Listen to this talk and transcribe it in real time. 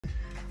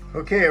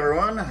Okay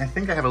everyone, I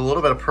think I have a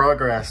little bit of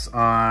progress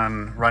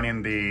on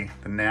running the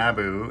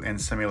NABU and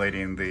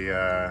simulating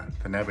the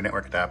NABU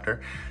network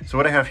adapter. So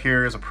what I have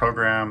here is a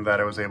program that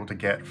I was able to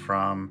get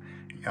from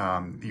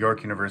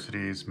York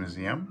University's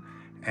museum,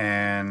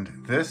 and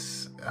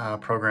this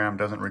program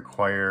doesn't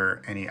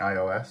require any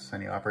iOS,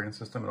 any operating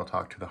system. It'll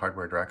talk to the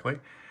hardware directly.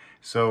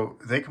 So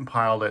they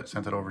compiled it,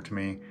 sent it over to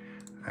me,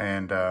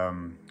 and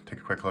take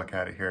a quick look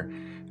at it here.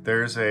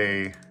 There's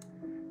a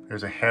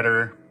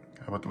header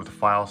with the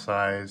file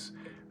size.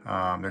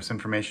 There's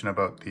information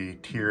about the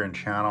tier and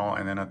channel,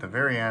 and then at the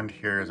very end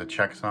here is a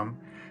checksum.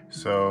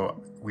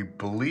 So we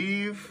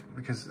believe,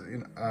 because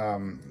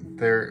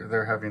they're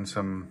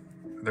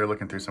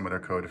looking through some of their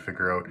code to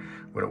figure out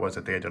what it was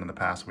that they had done in the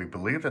past. We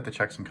believe that the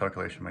checksum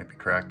calculation might be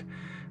correct.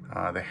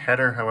 The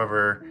header,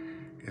 however,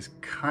 is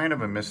kind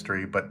of a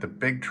mystery, but the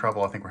big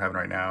trouble I think we're having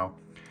right now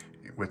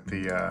with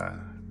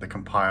the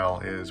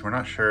compile is we're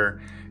not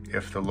sure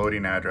if the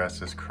loading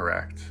address is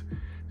correct.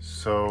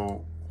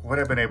 So what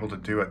I've been able to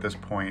do at this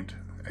point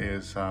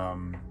is,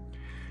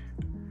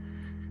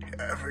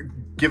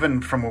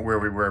 given from where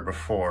we were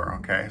before,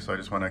 okay, so I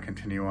just want to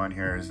continue on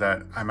here, is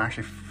that I'm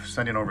actually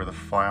sending over the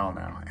file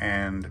now.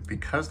 And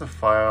because the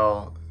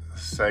file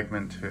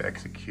segment to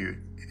execute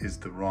is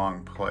the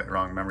wrong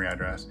memory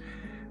address,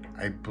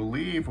 I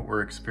believe what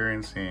we're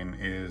experiencing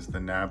is the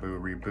NABU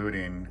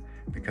rebooting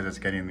because it's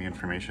getting the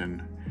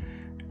information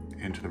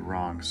into the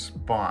wrong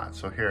spot.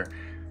 So here,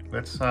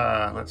 let's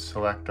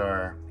select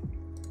our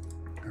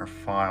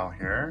file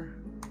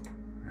here,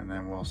 and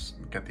then we'll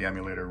get the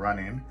emulator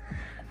running.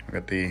 I've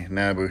got the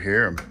NABU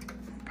here,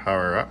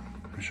 power up.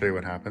 I'll show you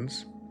what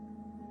happens.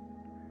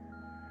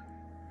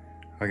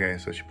 Okay,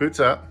 so she boots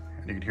up,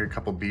 and you can hear a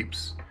couple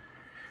beeps.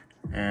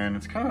 And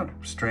it's kind of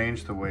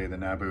strange the way the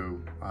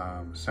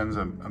NABU sends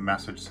a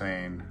message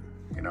saying,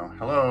 you know,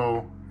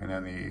 hello, and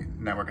then the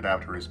network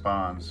adapter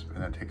responds,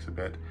 and that takes a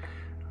bit.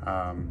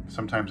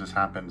 Sometimes this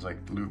happens like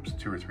loops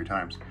 2 or 3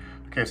 times.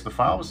 Okay, so the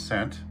file was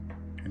sent,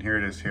 and here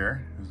it is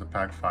here. This is the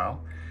pack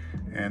file.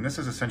 And this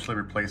is essentially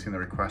replacing the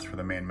request for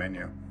the main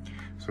menu.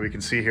 So we can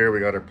see here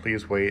we got our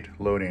please wait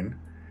loading,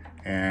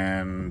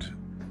 and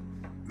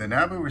the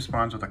NABU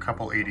responds with a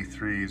couple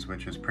 83s,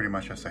 which is pretty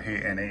much just a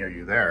hey NA, are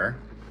you there?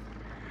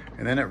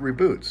 And then it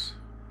reboots.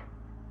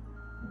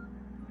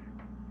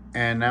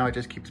 And now it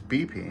just keeps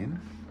beeping.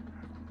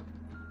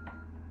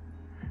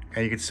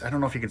 And you can, I don't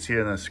know if you can see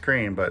it on the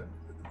screen, but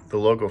the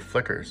logo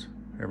flickers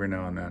every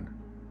now and then.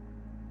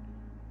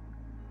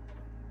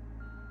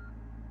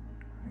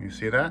 You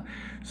see that?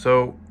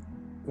 So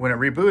when it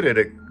rebooted,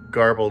 it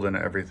garbled and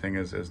everything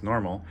is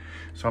normal.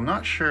 So I'm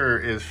not sure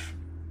if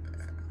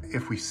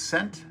we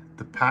sent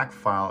the pack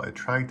file, it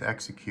tried to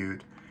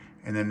execute,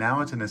 and then now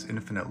it's in this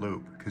infinite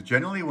loop. Because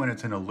generally when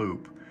it's in a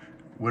loop,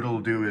 what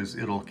it'll do is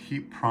it'll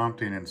keep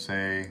prompting and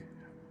say,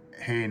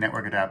 hey,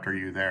 network adapter, are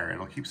you there?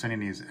 It'll keep sending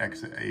these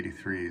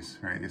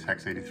x83s, right? These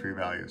hex 83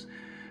 values.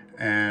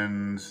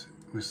 And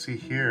we see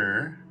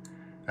here,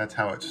 that's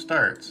how it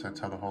starts. That's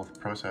how the whole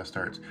process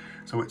starts.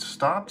 So it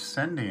stopped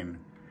sending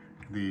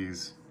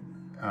these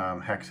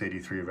hex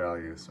 83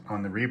 values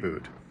on the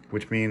reboot,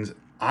 which means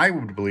I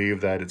would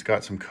believe that it's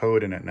got some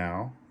code in it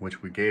now,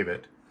 which we gave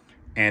it,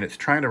 and it's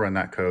trying to run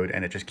that code,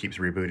 and it just keeps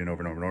rebooting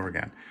over and over and over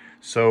again.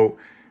 So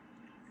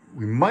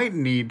we might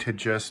need to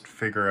just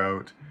figure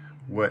out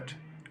what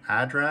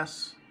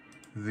address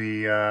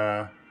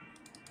the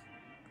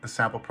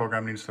sample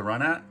program needs to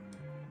run at.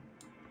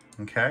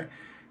 Okay,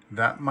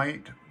 that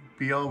might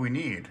be all we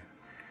need.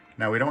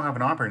 Now we don't have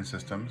an operating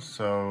system,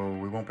 so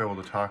we won't be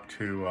able to talk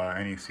to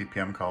any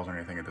CPM calls or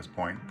anything at this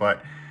point,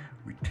 but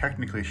we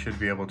technically should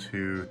be able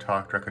to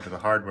talk directly to the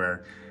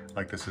hardware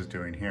like this is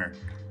doing here.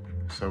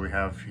 So we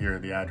have here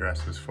the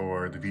addresses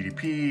for the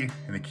VDP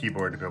and the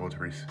keyboard to be able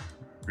to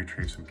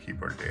retrieve some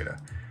keyboard data.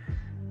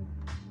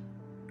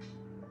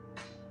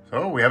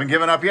 So we haven't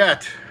given up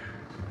yet.